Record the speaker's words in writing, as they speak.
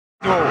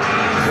go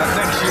that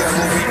next year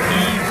will be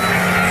even.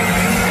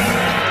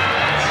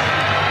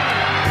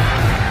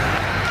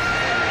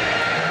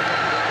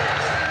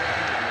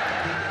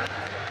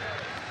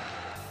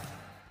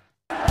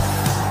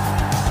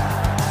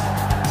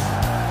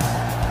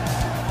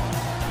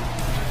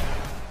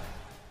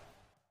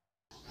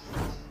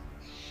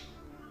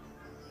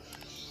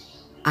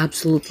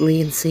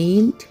 Absolutely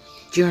insane.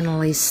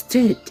 Journalist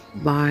stood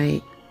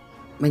by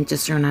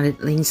Manchester United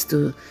links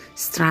to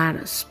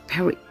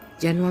stratospheric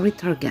January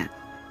target.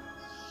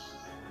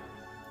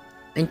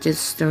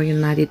 Manchester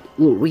United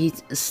will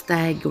reach a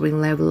staggering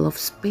level of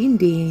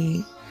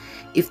spending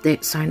if they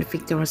sign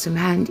Victor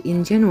Osimhen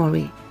in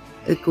January,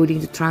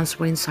 according to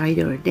transfer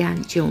insider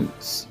Dan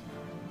Jones.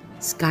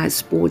 Sky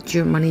Sport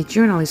Germany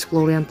journalist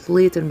Florian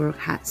Plettenberg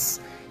has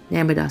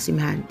named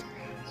Osimhen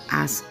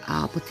as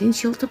a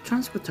potential top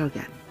transfer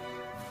target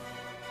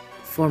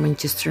for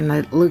Manchester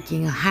United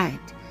looking ahead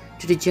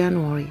to the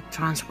January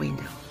transfer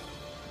window.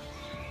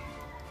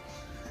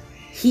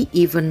 He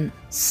even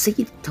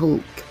said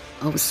talk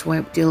of a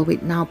swap deal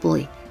with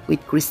Napoli,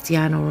 with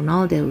Cristiano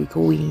Ronaldo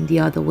going the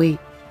other way.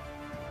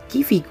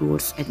 Key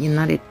figures at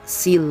United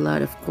see a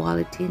lot of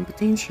quality and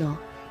potential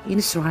in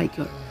the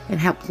striker and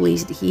have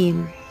placed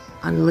him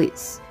on the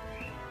list.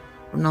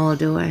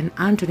 Ronaldo and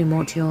Anthony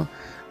Martial,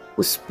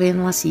 who spent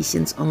last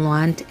season on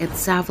loan at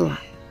Sevilla,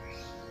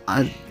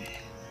 are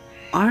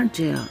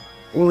the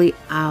only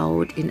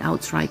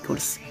out-and-out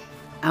strikers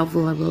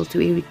available to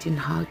Erik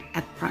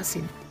at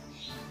present.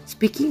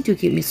 Speaking to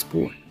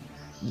GiveMeSport,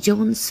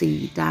 Jones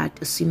said that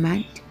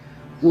Osimhen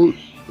would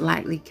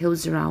likely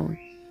cost around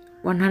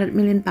 £100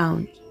 million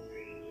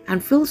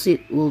and feels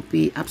it will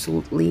be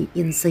absolutely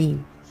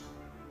insane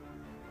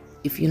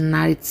if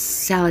United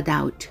sell it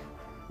out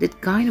that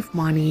kind of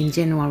money in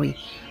January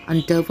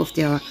on top of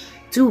their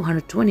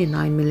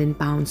 £229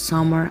 million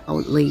summer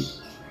outlay.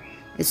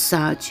 As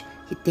such,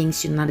 he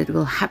thinks United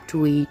will have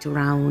to wait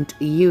around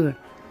a year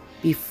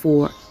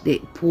before they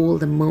pull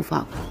the move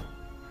up.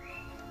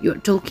 You're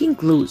talking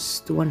close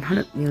to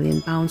 £100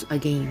 million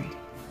again.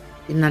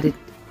 United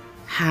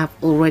have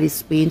already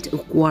spent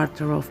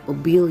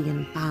 £250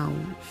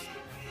 million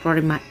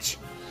pretty much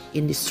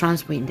in this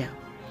transfer window.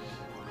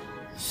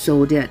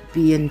 So that'd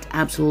be an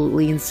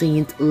absolutely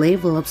insane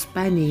level of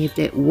spending if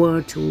they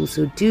were to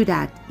also do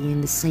that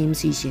in the same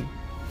season.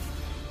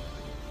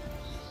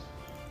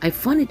 I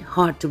find it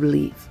hard to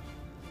believe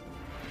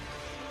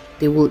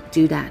they will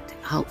do that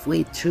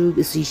halfway through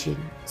the season,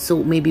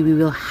 so maybe we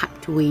will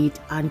have to wait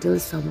until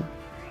summer.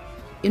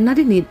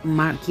 United need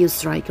marquee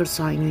striker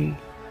signing.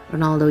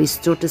 Ronaldo is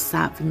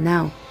 37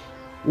 now,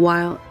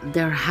 while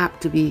there have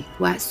to be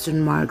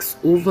question marks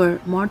over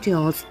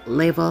Martial's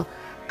level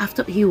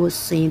after he was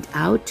sent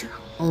out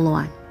on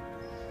loan.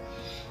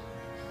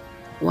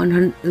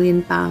 £100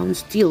 million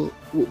deal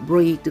would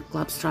break the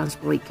club's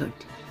transfer record,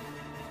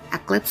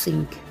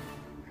 eclipsing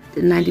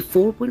the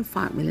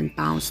 £94.5 million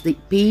they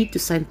paid to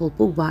sign Paul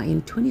Pogba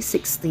in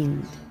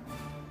 2016.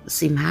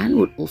 Osimhen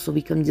would also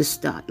become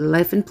just the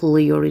 11th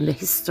player in the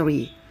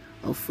history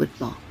of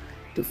football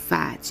to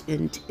fetch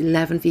an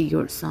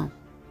 11-figure sum.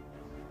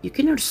 You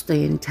can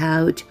understand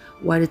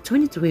why the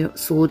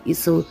 23-year-old is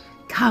so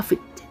coveted.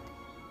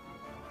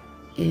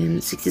 In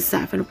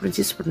 67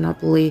 appearances for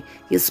Napoli,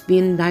 he has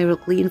been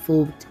directly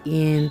involved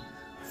in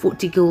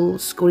 40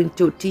 goals, scoring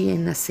 30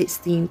 and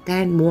assisting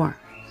 10 more.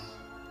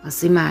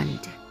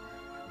 Osimhen,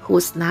 who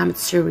was named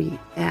Serie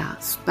A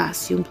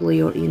Best Young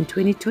Player in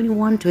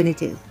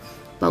 2021-22,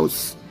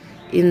 boasts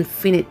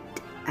infinite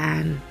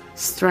and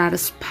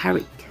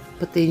stratospheric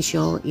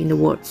potential in the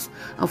words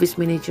of his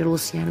manager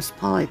Luciano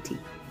Spalletti.